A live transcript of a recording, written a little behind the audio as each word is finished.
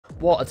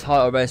what a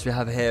title race we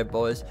have here,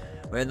 boys.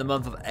 We're in the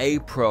month of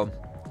April.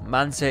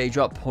 Man City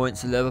dropped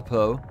points to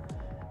Liverpool,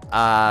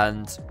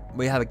 and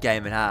we have a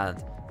game in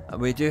hand. And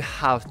we do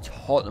have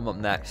Tottenham up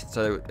next,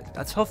 so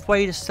a tough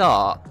way to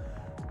start.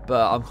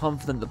 But I'm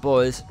confident the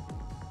boys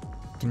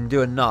can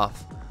do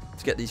enough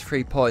to get these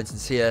 3 points and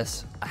see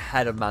us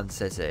ahead of Man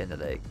City in the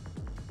league.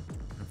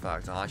 In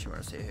fact, I actually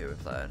want to see who we're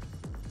playing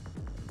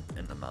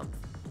in the month.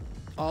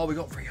 Oh, we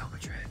got Real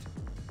Madrid.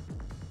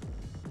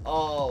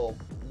 Oh,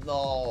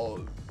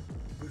 no.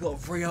 We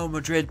got Real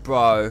Madrid,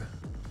 bro.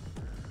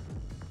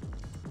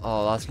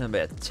 Oh, that's going to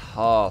be a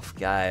tough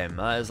game.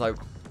 That is like,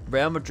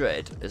 Real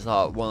Madrid is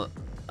like one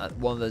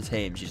of the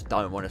teams you just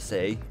don't want to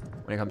see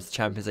when it comes to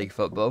Champions League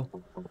football.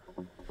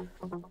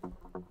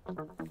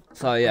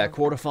 So yeah,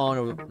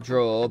 quarterfinal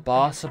draw: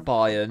 Barca,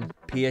 Bayern,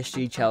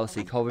 PSG,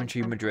 Chelsea,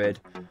 Coventry, Madrid,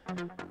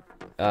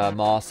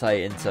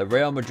 Marseille, Inter.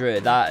 Real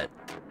Madrid. That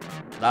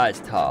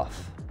is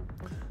tough.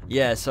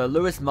 Yeah. So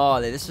Lewis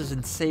Marley. This was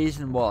in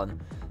season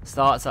 1.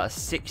 Starts at a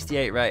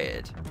 68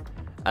 rated,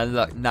 and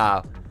look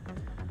now.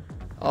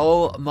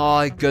 Oh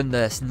my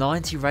goodness,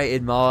 90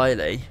 rated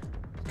Marley.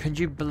 Can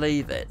you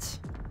believe it?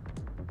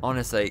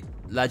 Honestly,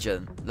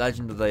 legend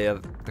of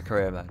the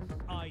career, man.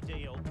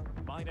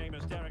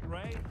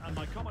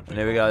 And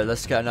here we go,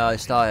 let's get an early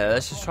start here.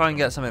 Let's just try and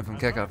get something from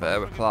kickoff here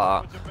with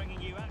Clark.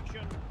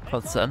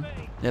 Hudson,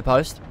 near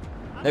post.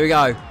 There we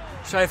go,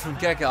 straight from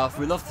kickoff.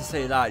 We love to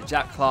see that.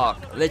 Jack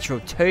Clark,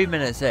 literal 2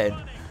 minutes in.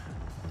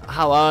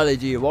 How early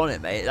do you want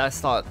it, mate?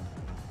 That's like,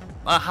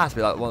 that has to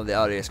be like one of the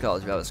earliest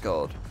goals we've ever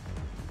scored.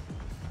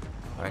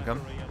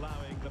 Rankham,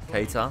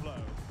 Keita,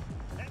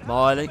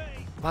 Miley,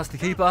 past the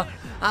keeper,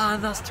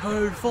 and that's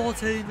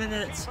 14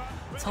 minutes.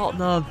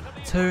 Tottenham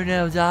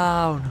 2-0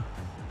 down.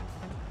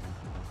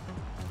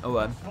 Oh,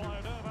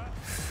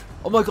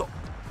 oh my god,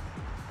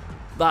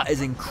 that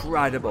is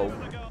incredible.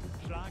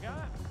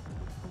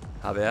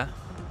 Javier,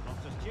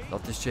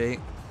 Loftus-Cheek,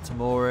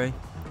 Tamori,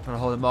 trying to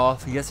hold him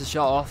off. He gets a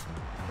shot off.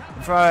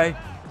 And Frey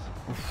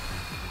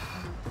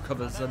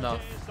recovers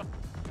enough.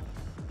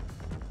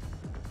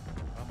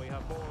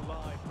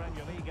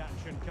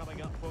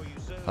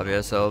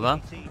 Javier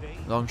Silva,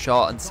 long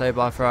shot and saved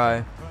by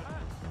Frey.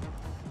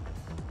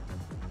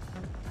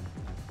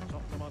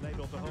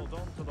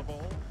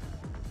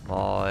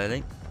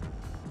 Miley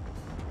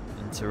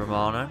into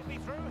Romano.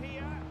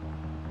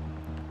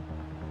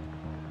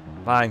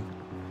 Bang.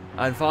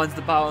 And finds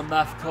the ball in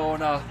left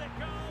corner.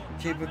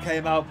 Keeper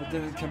came out but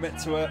didn't commit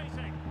to it.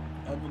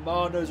 And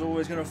Romano's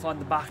always going to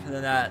find the back of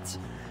the net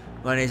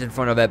when he's in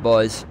front of it,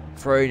 boys.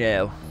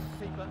 3-0.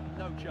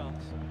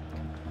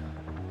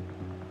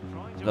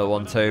 The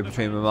 1-2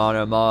 between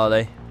Romano and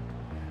Marley.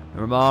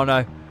 And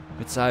Romano,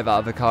 good save out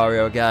of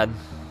Vicario again.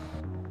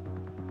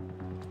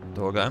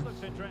 Dorgo.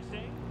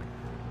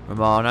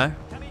 Romano,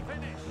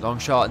 long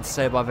shot and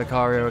saved by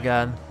Vicario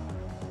again.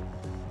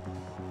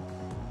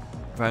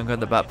 Franco at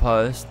the back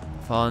post,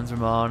 finds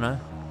Romano.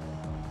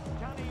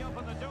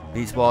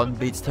 Beats 1,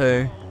 beats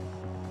 2.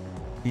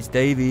 Beats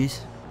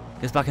Davies.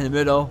 Gets back in the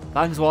middle,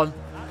 bangs 1,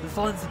 and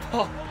finds the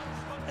ball.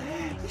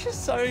 He's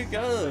just so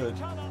good.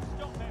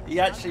 He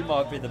actually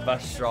might be the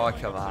best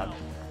striker, man.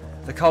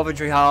 The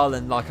Coventry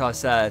Haaland, like I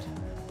said.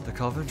 The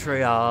Coventry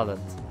Haaland.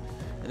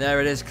 And there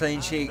it is,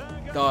 clean sheet,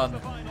 done.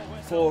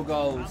 4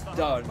 goals,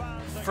 done.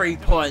 3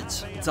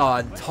 points,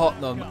 done.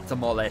 Tottenham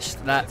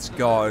demolished. Let's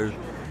go.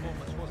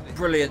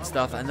 Brilliant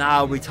stuff. And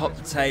now we top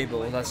the table.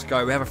 Let's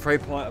go. We have a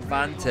 3-point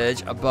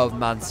advantage above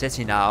Man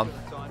City now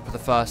for the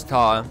first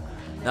time.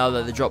 Now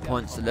that they drop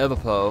points to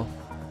Liverpool.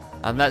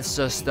 And let's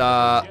just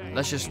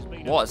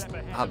what's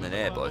happening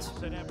here, boys?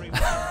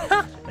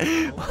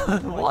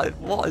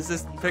 what is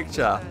this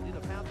picture?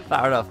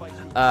 Fair enough.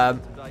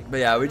 But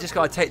yeah, we just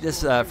got to take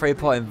this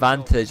 3-point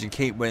advantage and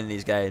keep winning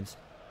these games.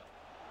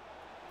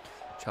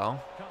 Chong.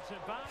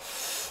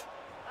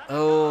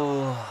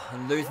 Oh,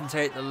 and Luton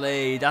take the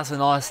lead. That's a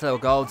nice little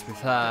goal, to be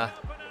fair.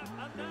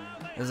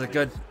 There's a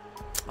good,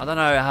 I don't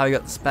know how he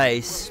got the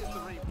space.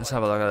 Let's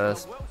have a look at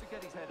this.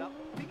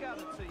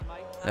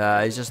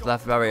 Yeah, he's just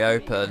left very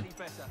open.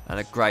 And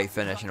a great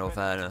finish, in all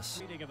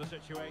fairness.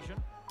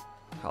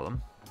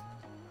 Callum.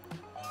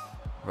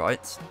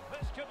 Right.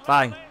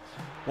 Bang.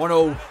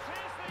 1-0.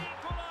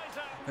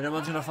 And no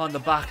one's going to find the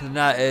back of the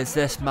net. Is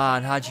this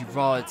man, Haji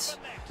Wright.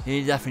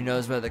 He definitely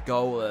knows where the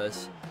goal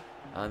is.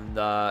 And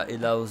he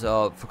levels it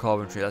up for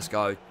Coventry. Let's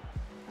go.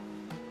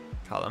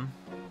 Callum.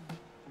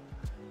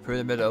 Through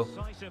the middle.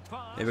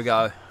 Here we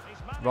go.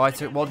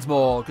 Right once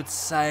more. Good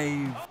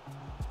save.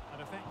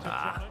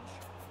 Ah.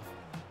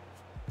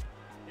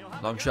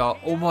 Long shot.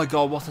 Oh my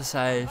god, what a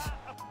save.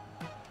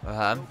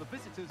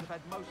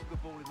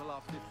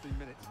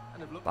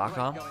 Back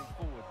on.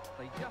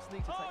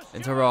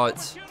 Into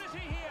right.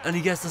 And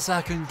he gets the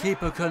second.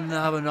 Keeper couldn't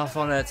have enough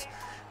on it.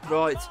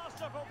 Right.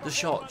 The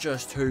shot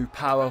just too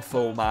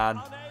powerful,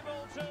 man.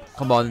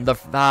 Come on, the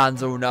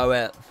fans all know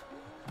it.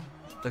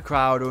 The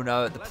crowd all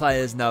know it. The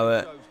players know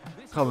it.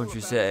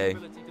 Coventry City.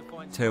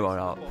 2-1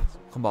 up.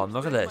 Come on,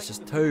 look at this.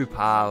 Just too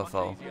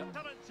powerful.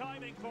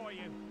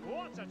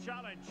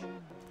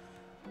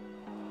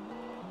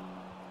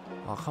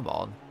 Oh, come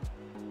on.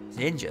 Is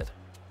he injured?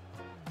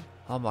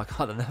 Oh my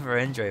god, another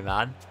injury,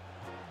 man.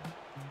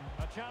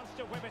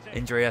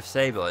 Injury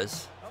FC,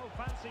 boys.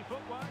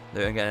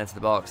 Luton getting into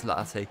the box.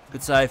 Latty.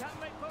 Good save.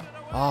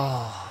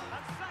 Oh.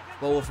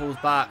 Ball falls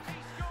back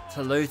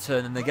to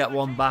Luton and they get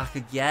one back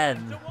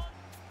again.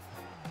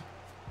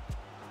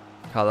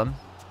 Callum.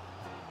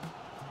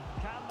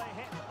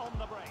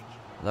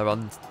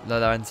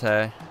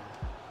 Lorente.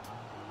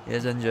 He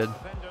is injured.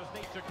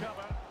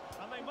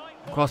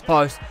 Cross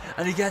post.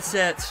 And he gets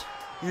it.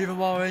 Even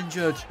more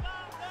injured.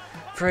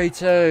 3-2.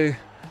 The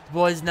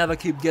boys never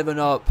keep giving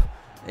up.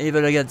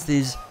 Even against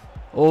these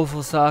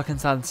awful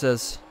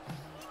circumstances.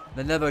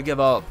 They never give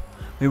up.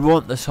 We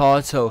want the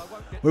title.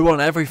 We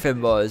want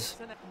everything, boys.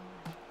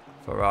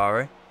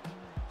 Ferrari.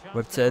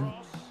 Whipped in.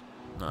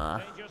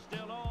 Nah.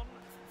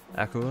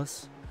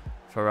 Eccles.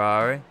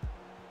 Ferrari.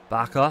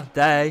 Backer.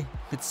 Day.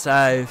 Good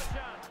save.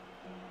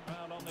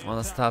 Well,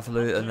 that's tough for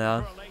Luton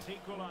now.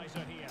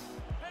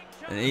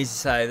 An easy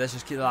save. Let's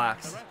just keep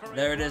relaxed.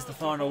 There it is, the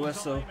final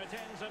whistle.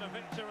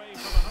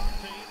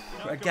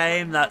 A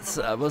game that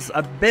was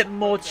a bit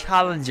more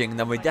challenging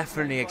than we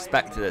definitely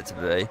expected it to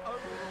be.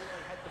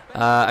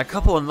 A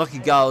couple unlucky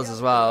goals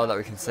as well that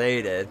we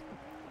conceded.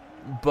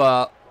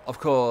 But, of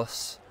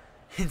course,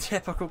 in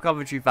typical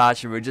Coventry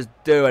fashion, we just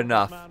do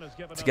enough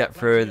to get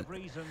through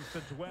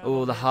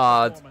all the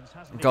hard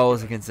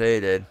goals we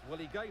conceded.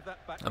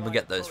 And we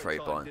get those 3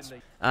 points.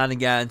 And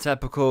again,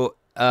 typical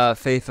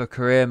FIFA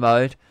career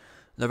mode.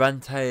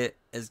 Lorente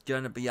is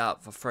going to be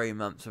out for 3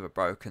 months with a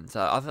broken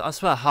toe. I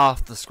swear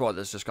half the squad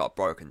has just got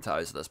broken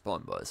toes at this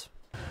point, boys.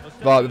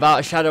 Right, without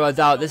a shadow of a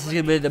doubt, this is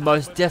going to be the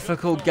most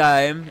difficult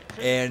game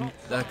in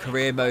the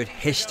career mode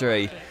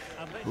history.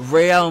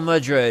 Real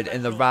Madrid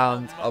in the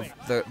round of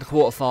the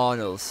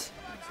quarterfinals.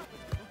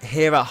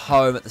 Here at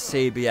home at the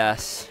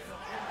CBS.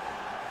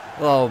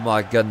 Oh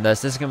my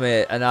goodness, this is going to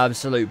be an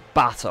absolute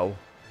battle.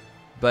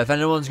 But if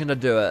anyone's going to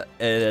do it,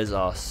 it is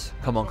us.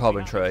 Come on,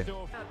 Coventry.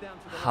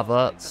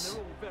 Havertz.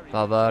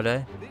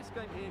 Valverde.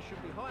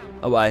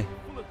 Away.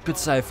 Good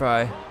save,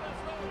 Frey.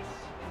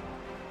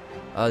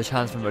 Early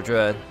chance for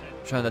Madrid.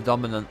 Showing their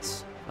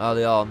dominance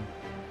early on.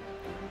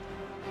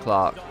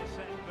 Clark.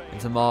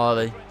 Into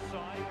Marley.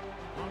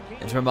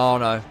 Into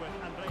Romano.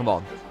 Come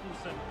on.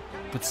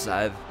 Good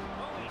save.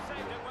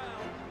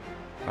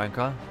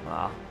 Franco.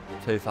 Ah,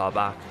 too far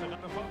back.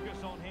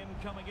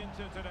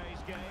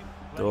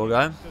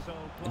 Dorgo.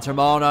 Into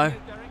Romano.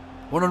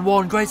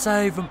 1-on-1. Great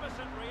save.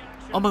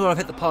 Oh my god, I've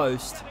hit the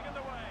post.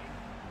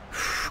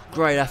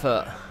 Great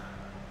effort.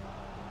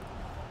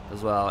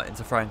 As well.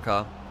 Into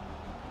Franco.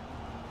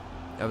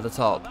 Over the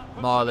top.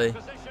 Marley.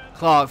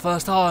 Clark,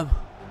 first time.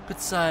 Good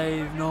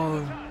save.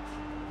 No.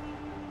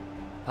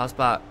 Pass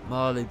back.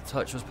 Marley,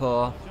 touch was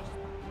poor.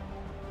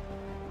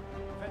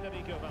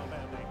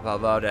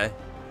 Valverde.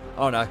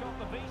 Oh no.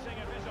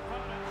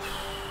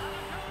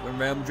 When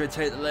Real Madrid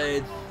take the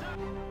lead.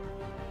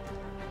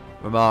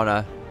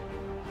 Romano.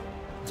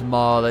 Into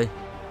Marley.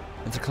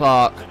 Into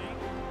Clark.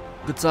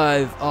 Good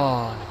save.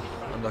 Oh,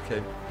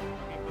 unlucky.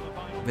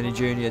 Vinny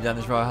Jr. down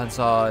his right hand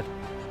side.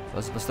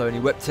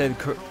 Bastoni whipped in.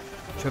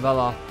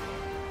 Trivella.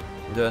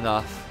 We'll do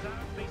enough.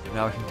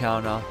 Now we can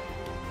counter.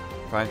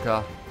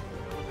 Franco.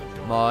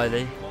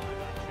 Miley.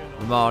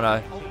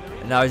 Romano.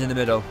 And now he's in the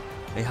middle.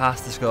 He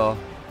has to score.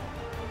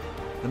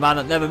 The man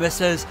that never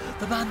misses.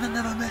 The man that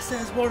never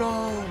misses.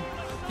 1-0.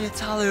 The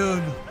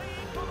Italian.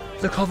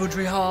 The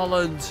Coventry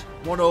Haaland.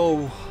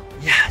 1-0.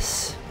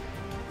 Yes.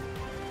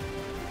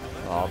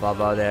 Oh,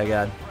 Valverde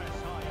again.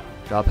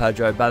 Joao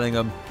Pedro.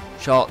 Bellingham.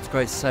 Shot.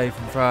 Great save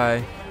from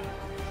Frey.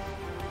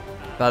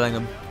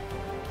 Bellingham.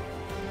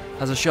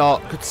 Has a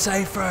shot. Good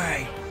save,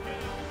 Frey.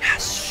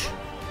 Yes.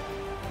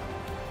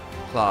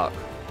 Clark.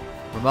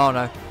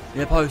 Romano.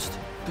 Near post.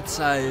 Good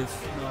save.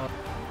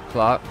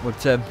 Clark with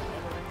Tim.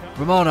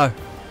 Romano.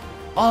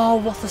 Oh,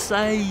 what a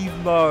save,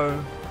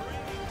 bro.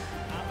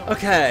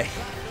 Okay.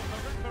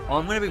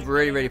 I'm going to be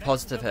really, really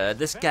positive here.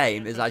 This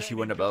game is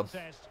actually winnable.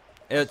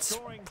 It's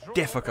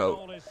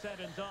difficult.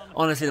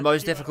 Honestly, the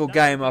most difficult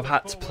game I've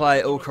had to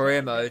play all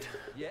career mode.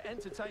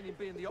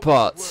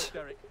 But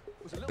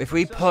if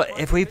we put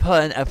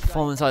in a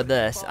performance like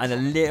this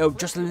and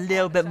just a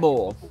little bit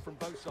more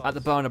at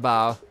the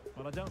Bernabeu,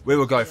 we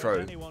will go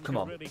through. Come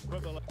on.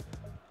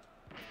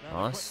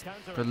 Nice.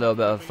 Good little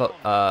bit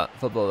of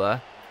football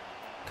there.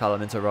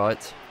 Callum into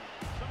right.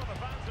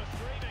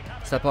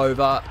 Step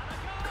over.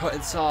 Cut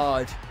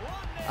inside.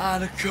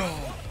 And a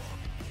goal.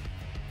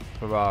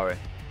 Ferrari.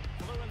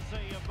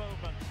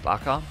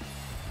 Back on.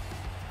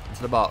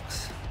 Into the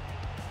box.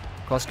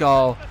 Cross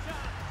goal.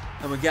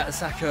 And we get the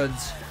second.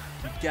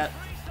 We get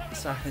the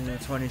second in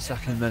the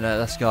 22nd minute.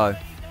 Let's go.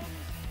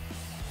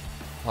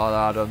 Tyler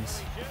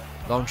Adams.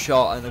 Long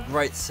shot and a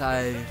great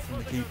save from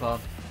the keeper.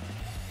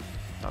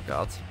 Oh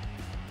god.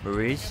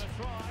 Ruiz.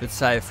 Good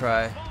save,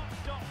 Frey.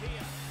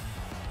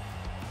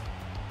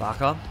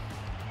 Back on.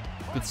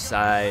 Good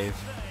save.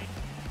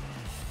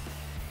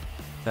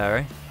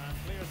 Ferry.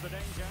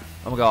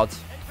 Oh my god.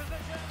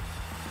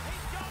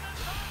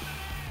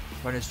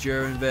 When it's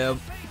Duranville.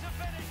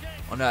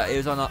 He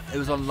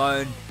was on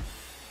loan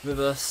with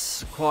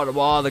us quite a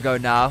while ago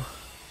now,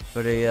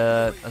 but he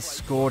has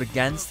scored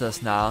against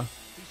us now.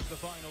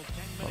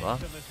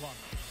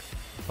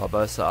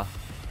 Barbosa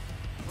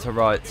to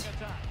right.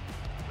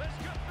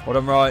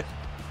 Bottom right.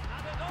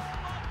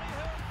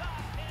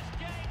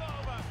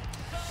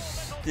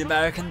 The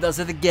American does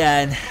it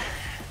again.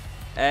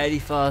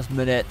 81st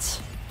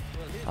minute.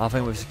 I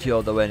think we've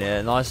secured the win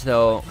here. Nice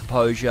little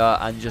composure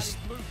and just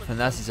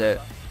finesses it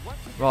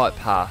right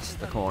past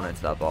the corner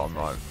into that bottom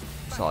right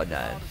side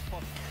net.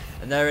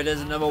 And there it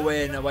is, another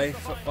win away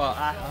from, well,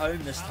 at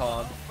home this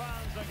time.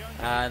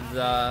 And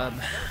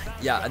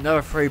yeah,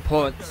 another 3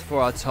 points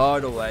for our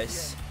title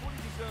race.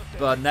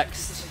 But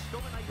next,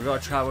 we've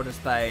got to travel to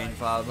Spain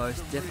for our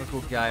most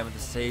difficult game of the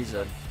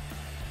season.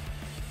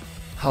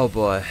 Oh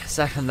boy,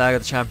 second leg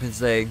of the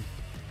Champions League.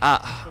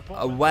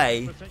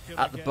 Away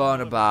at the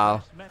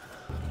Bernabeu.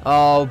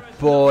 Oh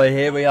boy,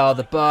 here we are,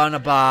 the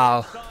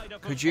Bernabeu.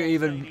 Could you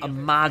even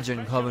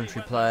imagine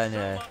Coventry playing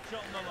here?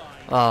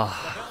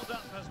 Oh,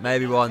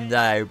 maybe one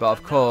day, but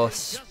of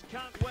course,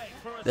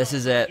 this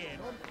is it.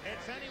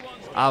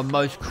 Our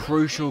most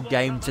crucial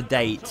game to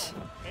date.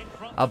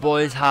 Our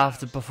boys have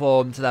to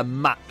perform to their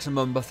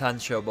maximum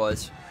potential,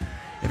 boys.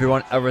 If we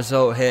want a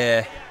result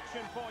here,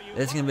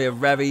 it's going to be a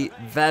very,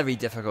 very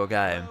difficult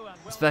game,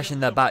 especially in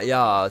their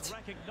backyard.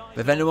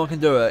 But if anyone can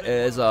do it,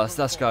 it is us.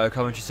 Let's go,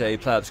 Coventry City,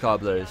 play up Sky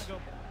Blues.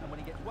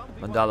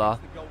 Mandela.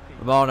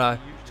 Romano.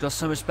 He's got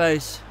so much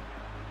space.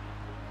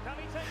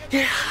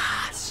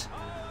 Yes!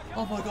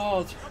 Oh my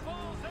god.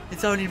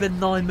 It's only been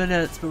 9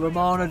 minutes, but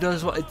Romano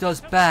does what it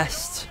does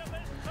best.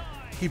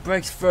 He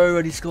breaks through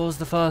and he scores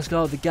the first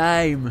goal of the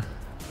game.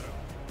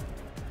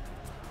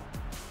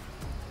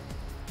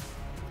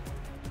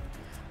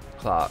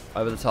 Clark,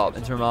 over the top,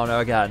 into Romano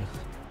again.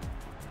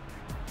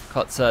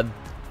 Cotson,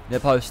 near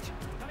post.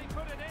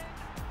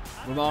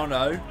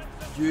 Romano,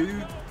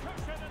 you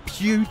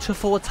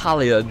beautiful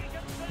Italian.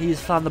 He's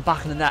found the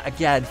back of the net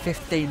again,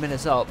 15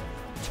 minutes up.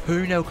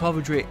 2-0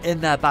 Coventry in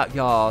their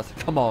backyard.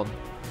 Come on.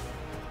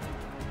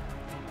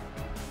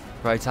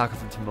 Great tackle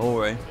from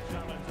Tamori.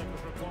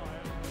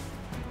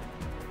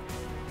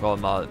 Go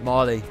on,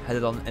 Marley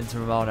headed on into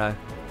Romano.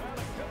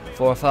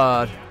 For a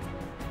third.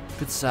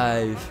 Good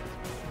save.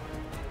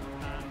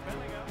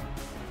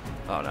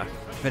 Oh no.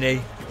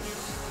 Vinny.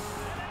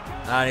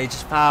 And he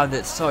just found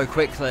it so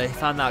quickly.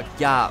 Found that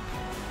gap.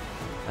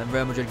 And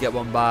Real Madrid get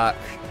one back.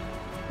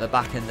 They're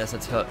back in this.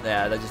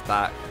 Yeah, they're just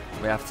back.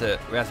 We have to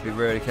be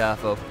really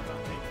careful.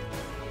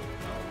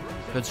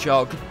 Good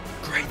shot.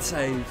 Great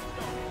save.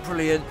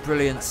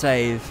 Brilliant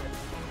save.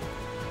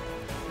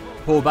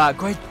 Pull back.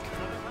 Great.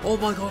 Oh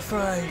my god,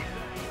 Frey.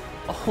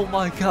 Oh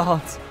my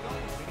god.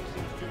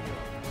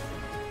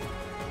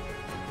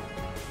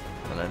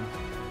 Well then.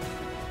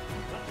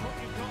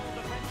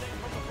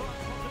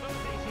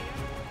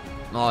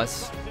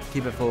 Nice.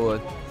 Keep it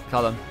forward.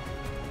 Callum.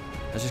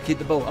 Let's just keep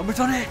the ball. And we've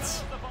done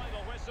it!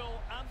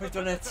 We've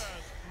done it.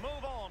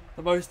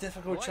 The most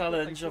difficult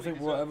challenge I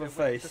think we'll ever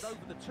face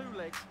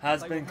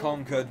has been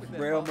conquered.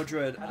 Real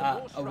Madrid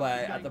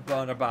away at the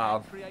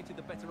Bernabeu.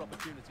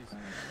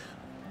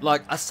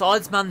 Like,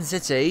 aside Man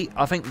City,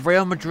 I think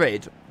Real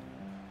Madrid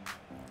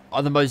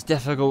are the most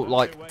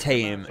difficult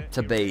team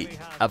to beat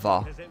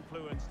ever.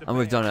 And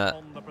we've done it.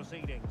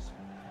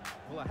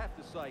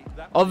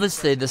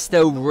 Obviously, there's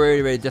still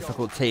really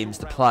difficult teams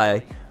to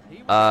play.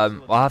 I'll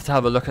have to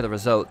have a look at the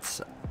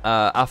results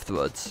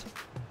afterwards.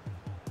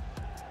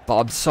 But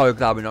I'm so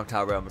glad we knocked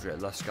out Real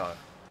Madrid. Let's go.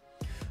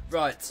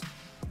 Right,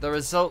 the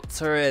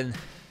results are in.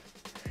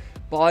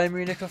 Bayern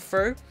Munich are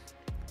through.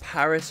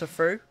 Paris are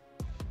through.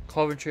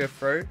 Coventry are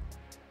through.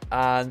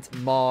 And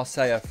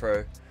Marseille are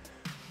through.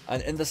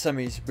 And in the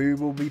semis, we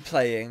will be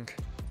playing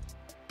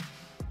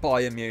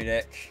Bayern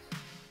Munich.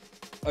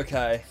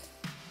 Okay.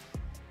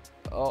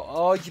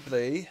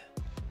 Arguably,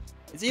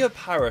 it's either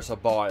Paris or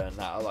Bayern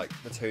that are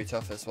the two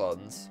toughest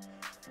ones.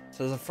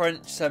 So there's a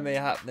French semi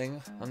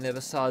happening on the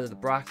other side of the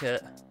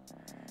bracket.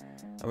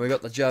 And we've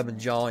got the German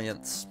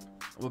Giants.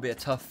 It will be a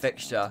tough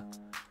fixture.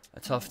 A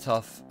tough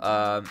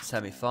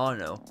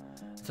semi-final.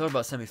 Talking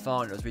about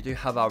semi-finals, we do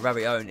have our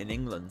very own in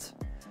England.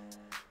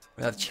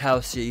 We have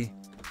Chelsea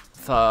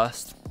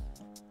first.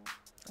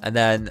 And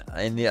then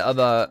in the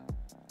other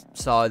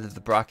side of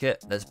the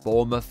bracket, there's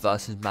Bournemouth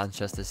versus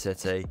Manchester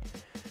City.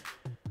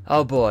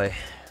 Oh boy.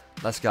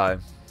 Let's go.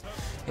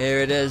 Here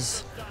it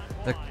is.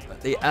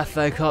 The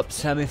FA Cup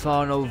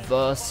semi-final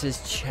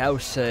versus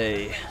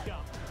Chelsea.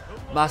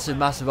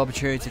 Massive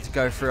opportunity to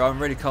go through. I'm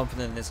really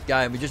confident in this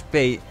game. We just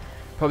beat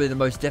probably the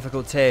most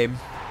difficult team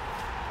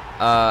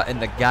in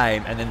the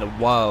game and in the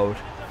world.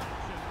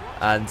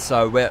 And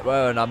so we're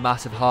on a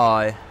massive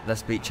high.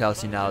 Let's beat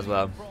Chelsea now as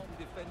well.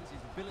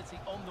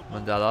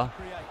 Mandela.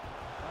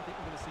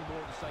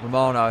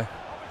 Romano.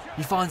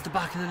 He finds the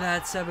back of the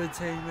net,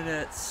 17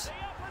 minutes.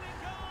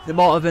 There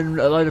might have been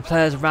a load of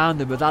players around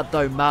him, but that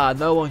don't matter.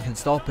 No one can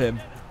stop him.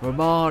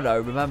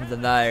 Romano, remember the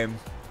name.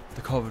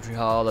 The Coventry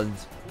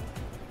Haaland.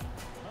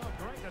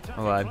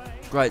 Alright,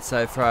 great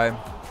save throw.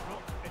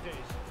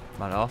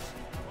 Man off.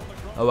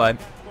 Alright.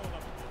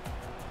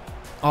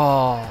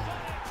 Oh.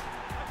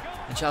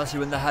 And Chelsea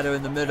win the header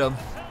in the middle.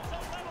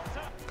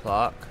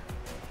 Clark.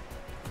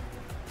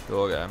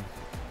 Go again.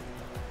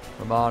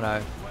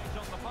 Romano.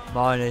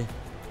 Miney.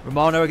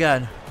 Romano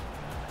again.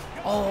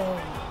 Oh.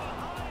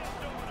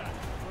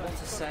 What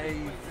a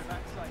save.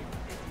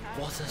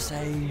 What a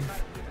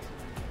save.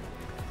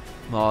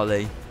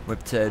 Marley.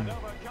 Whipped in.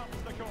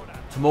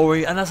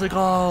 Tamori. And that's a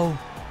goal.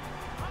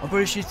 I'm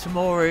pretty sure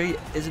Tamori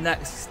is the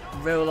next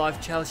real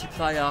life Chelsea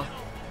player.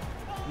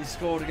 He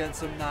scored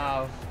against them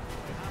now.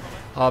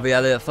 Harvey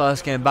Elliott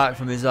first came back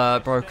from his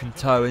broken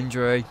toe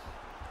injury.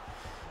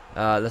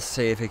 Let's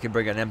see if he can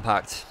bring an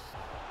impact.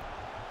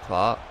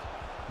 Clark.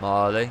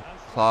 Marley.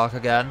 Clark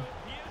again.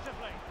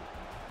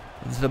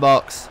 Into the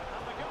box.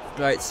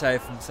 Great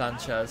save from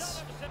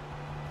Sanchez.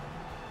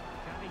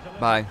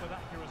 Bang.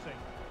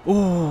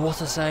 Ooh,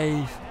 what a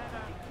save.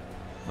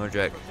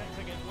 Modric.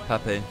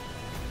 Pepe.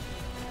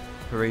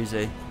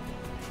 Parisi.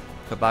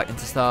 Cut back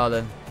into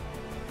Sterling.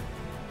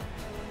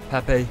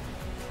 Pepe.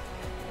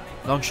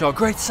 Long shot.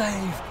 Great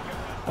save.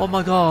 Oh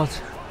my god.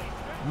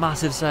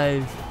 Massive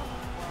save.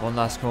 One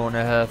last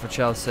corner here for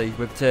Chelsea.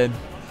 Whipped in.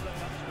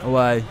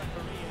 Away.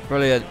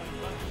 Brilliant.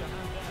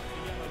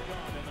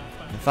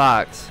 In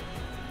fact,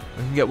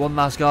 we can get one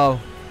last goal.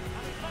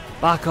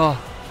 Backer.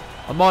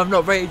 I might have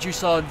not rated you,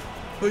 son,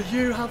 but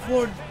you have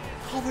won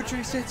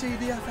Coventry City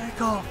the FA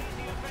Cup.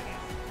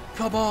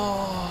 Come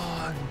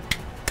on.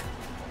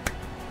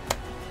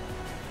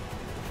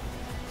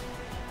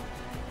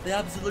 The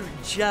absolute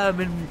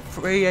German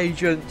free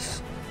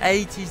agents.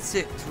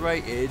 86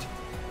 rated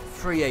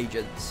free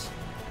agents.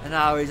 And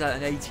now he's at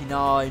an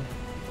 89.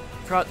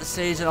 Throughout the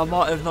season, I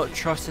might have not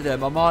trusted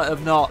him. I might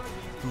have not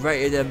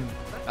rated him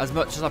as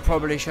much as I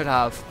probably should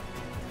have.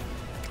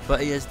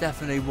 But he has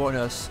definitely won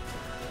us.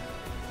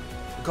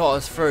 Got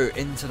us through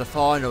into the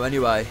final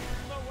anyway.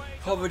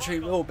 Coventry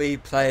will be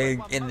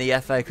playing in the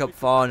FA Cup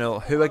final.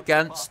 Who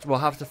against? We'll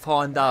have to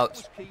find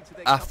out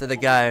after the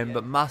game.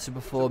 But massive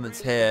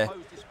performance here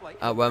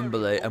at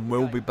Wembley, and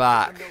we'll be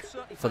back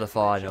for the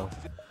final.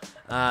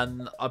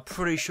 And I'm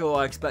pretty sure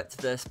I expected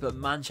this, but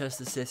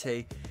Manchester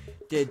City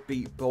did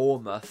beat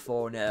Bournemouth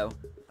 4-0.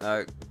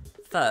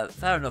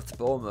 Fair enough to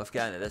Bournemouth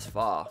getting it this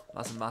far.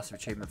 That's a massive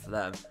achievement for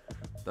them.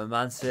 But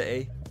Man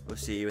City, we'll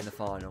see you in the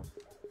final.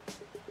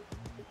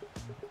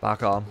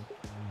 Back on.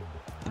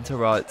 Into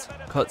right.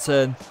 Cuts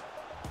in.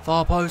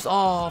 Far post. Oh,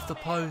 off the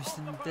post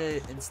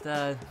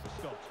instead.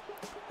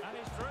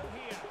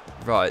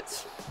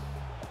 Right.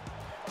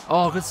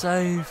 Oh, good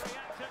save.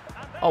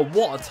 Oh,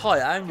 what a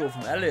tight angle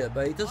from Elliott,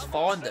 but he does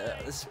find it.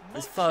 It's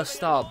his first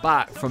start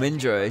back from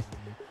injury.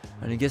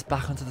 And he gets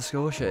back onto the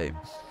score sheet.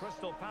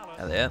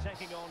 Elliott.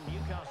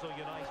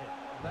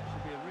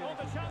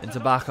 Into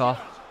Backer.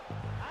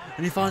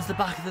 And he finds the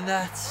back of the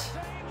net.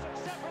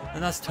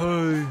 And that's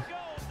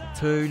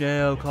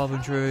 2-0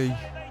 Coventry.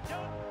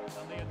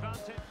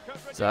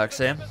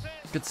 Xerxes.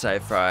 Good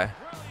save, Fry.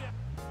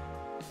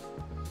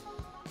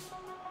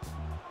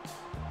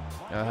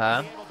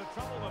 Go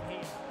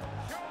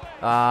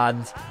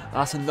and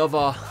that's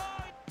another.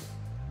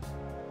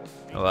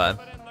 Alright.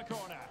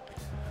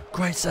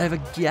 Great save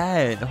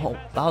again. Oh,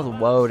 that was a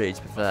worldie,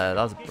 to be fair.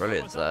 That was a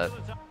brilliant save.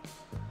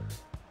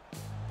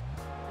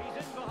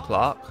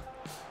 Clark.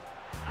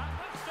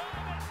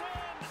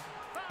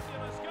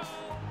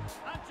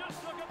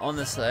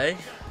 Honestly,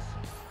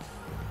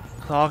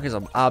 Clark is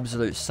an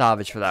absolute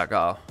savage for that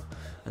goal.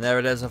 And there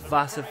it is, a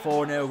massive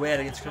 4-0 win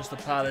against Crystal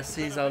Palace.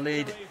 Sees our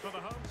lead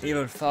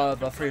even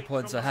further, 3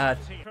 points ahead.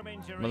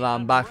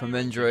 Milan back from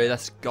injury.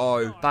 Let's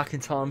go. Back in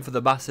time for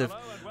the massive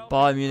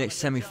Bayern Munich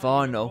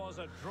semi-final.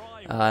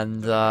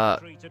 And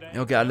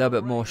you'll get a little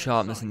bit more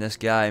sharpness in this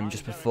game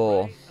just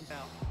before.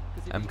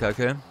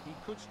 Mkoku.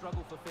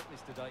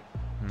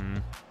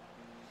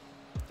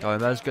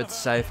 Gomez, good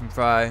save from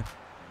Frey.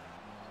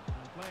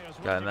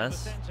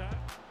 Gomez.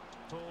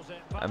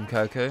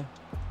 Mkoku.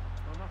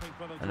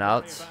 And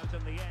out.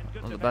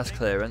 Not the best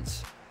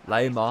clearance.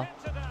 Lamar.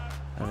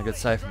 And a good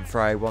save from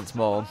Frey once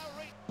more.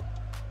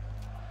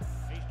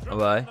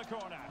 Away.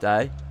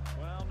 Day.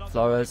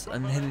 Flores.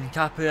 And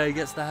Capia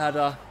gets the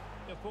header.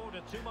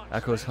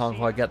 Eccles can't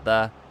quite get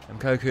there.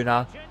 Mkoku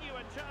now.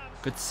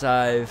 Good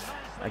save.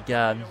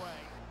 Again.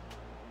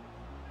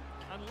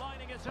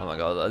 Oh my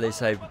god. At least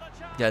they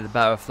get the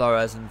better of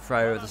Flores and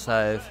Frey with the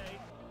save.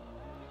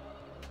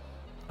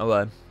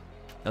 Away.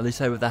 At least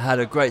they with the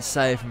header. Great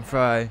save from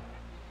Frey.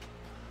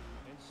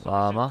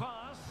 Lama.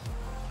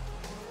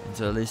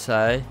 Into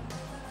Elise.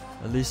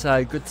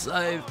 Elise, good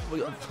save.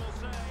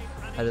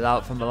 Headed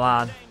out from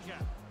Milan.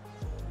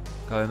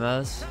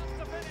 Gomez.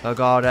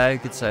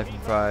 Bogarde, good save from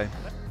Frey.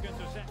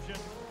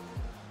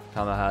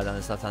 Come ahead on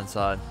his left hand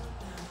side.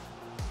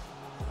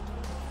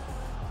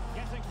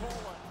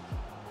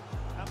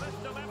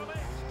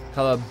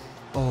 Cullum.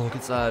 Oh,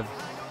 good save.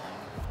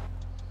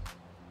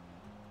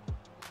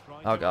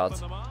 Oh god.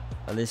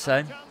 Elise.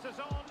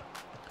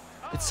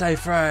 Good save,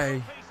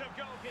 Frey.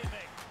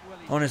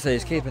 Honestly,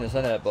 he's keeping us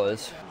in it,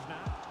 boys.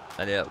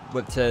 And yeah,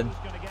 whipped in.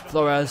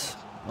 Flores.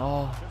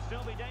 Oh,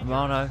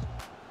 Romano.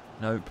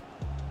 Nope.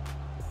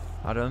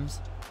 Adams.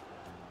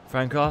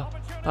 Franco.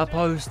 That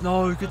post.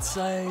 No, good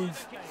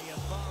save.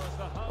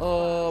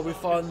 Oh, we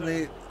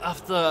finally,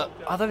 after,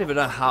 I don't even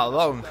know how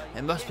long.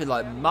 It must be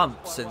like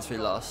months since we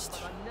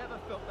lost.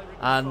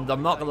 And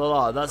I'm not going to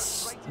lie,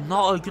 that's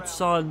not a good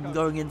sign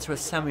going into a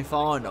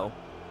semi-final.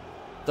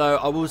 Though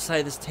I will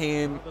say this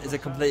team is a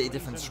completely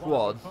different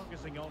squad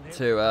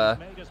to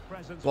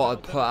what I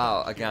put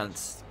out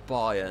against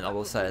Bayern, I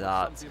will say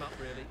that.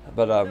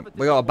 But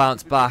we got to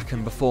bounce back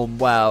and perform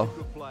well.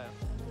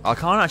 I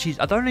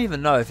don't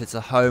even know if it's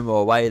a home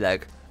or away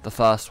leg, the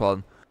first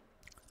one.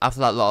 After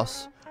that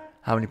loss,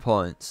 how many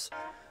points?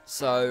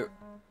 So,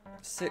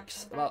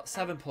 about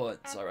 7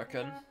 points, I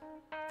reckon.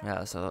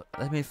 Yeah, so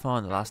let me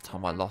find the last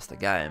time I lost a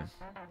game.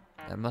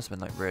 It must have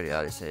been like really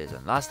early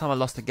season. Last time I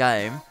lost a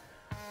game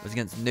was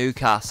against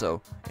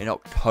Newcastle in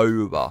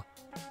October.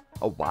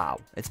 Oh wow,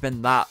 it's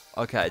been that.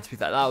 Okay, to be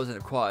fair, that was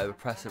quite an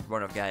impressive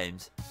run of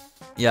games.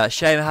 Yeah,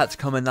 shame it had to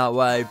come in that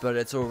way, but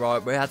it's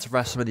alright. We had to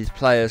rest some of these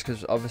players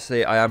because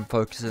obviously I am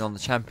focusing on the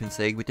Champions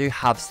League. We do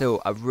have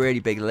still a really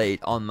big lead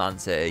on Man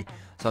City,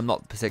 so I'm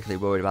not particularly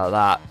worried about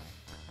that.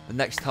 But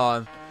next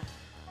time,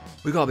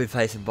 we got to be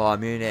facing Bayern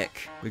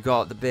Munich. We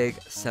got the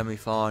big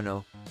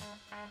semi-final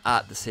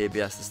at the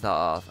CBS to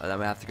start off, and then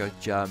we have to go to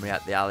Germany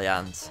at the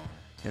Allianz.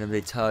 Going to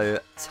be two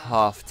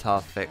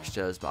tough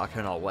fixtures, but I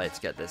cannot wait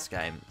to get this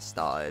game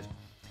started.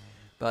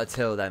 But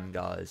until then,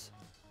 guys,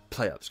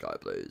 play up Sky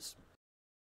Blues.